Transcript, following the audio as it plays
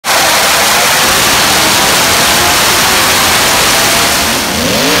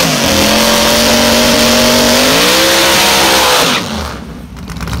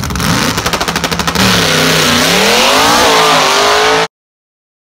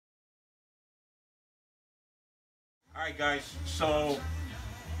Alright guys,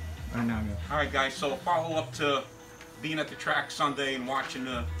 so follow up to being at the track Sunday and watching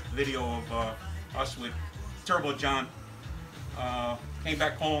the video of us with Turbo John. Came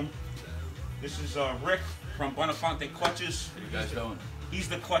back home. This is Rick from Boninfante Clutches. How you guys doing? He's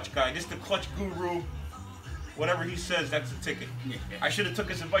the clutch guy. This is the clutch guru. Whatever he says, that's the ticket. I should have took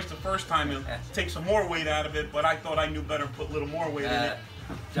his advice the first time and take some more weight out of it, but I thought I knew better and put a little more weight in it.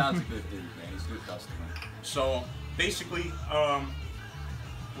 John's a good dude, man. He's a good customer. So basically,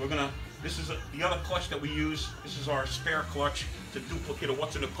 this is the other clutch that we use. This is our spare clutch. It's a duplicate of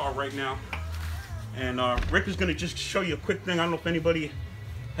what's in the car right now. And Rick is going to just show you a quick thing. I don't know if anybody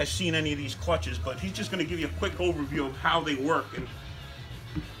has seen any of these clutches, but he's just going to give you a quick overview of how they work and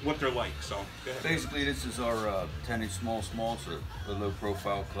what they're like. So go ahead. Basically, this is our 10-inch small, so a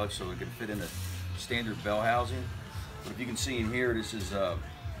low-profile clutch, so it can fit in a standard bell housing. But if you can see in here, this is a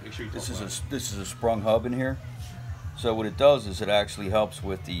sprung hub in here. So what it does is it actually helps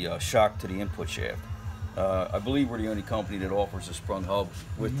with the shock to the input shaft. I believe we're the only company that offers a sprung hub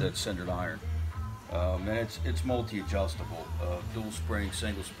with that centered iron. And it's multi-adjustable, dual springs,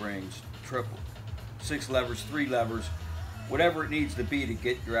 single springs, triple, 6 levers, 3 levers, whatever it needs to be to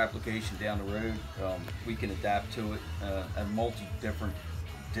get your application down the road. We can adapt to it, and multi-different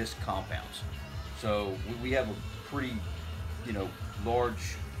disc compounds. So we have a pretty,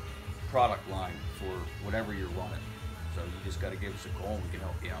 large product line for whatever you're running. So you just got to give us a call and we can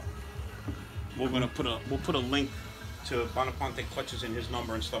help you out. We'll put a link to Boninfante Clutches and his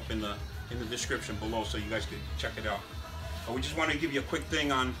number and stuff in the description below, so you guys can check it out. We just want to give you a quick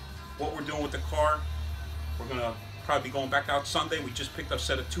thing on what we're doing with the car. We're gonna probably be going back out Sunday. We just picked up a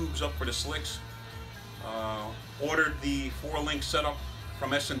set of tubes up for the slicks. Ordered the 4-link setup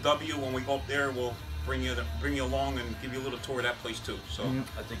from S&W. When we go up there, we'll bring you along and give you a little tour of that place too. So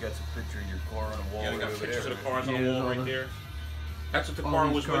I think that's a picture of your car on the wall. yeah, we got right pictures there. of the cars on the wall right there. That's what the car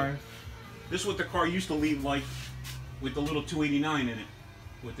was with. This is what the car used to leave like, with the little 289 in it,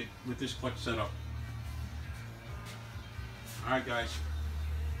 with this clutch setup. All right, guys.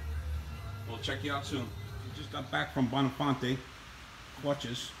 We'll check you out soon. We just got back from Boninfante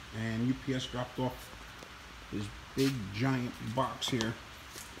Clutches, and UPS dropped off this big giant box here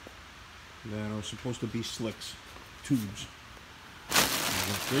that are supposed to be slicks, tubes.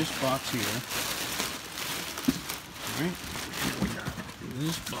 With this box here, all right?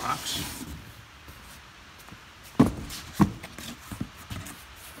 This box,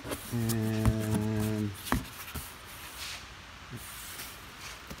 and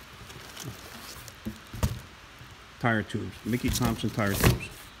tire tubes, Mickey Thompson tire tubes.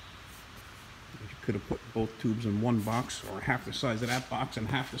 You could have put both tubes in one box, or half the size of that box and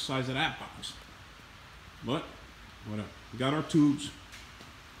half the size of that box. But whatever. We got our tubes.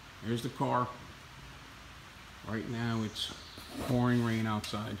 There's the car. Right now it's pouring rain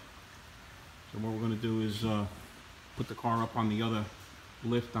outside. So what we're going to do is put the car up on the other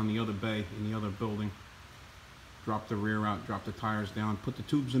lift on the other bay in the other building. Drop the rear out, drop the tires down, put the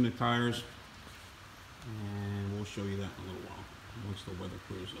tubes in the tires, and we'll show you that in a little while once the weather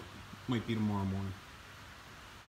clears up. Might be tomorrow morning.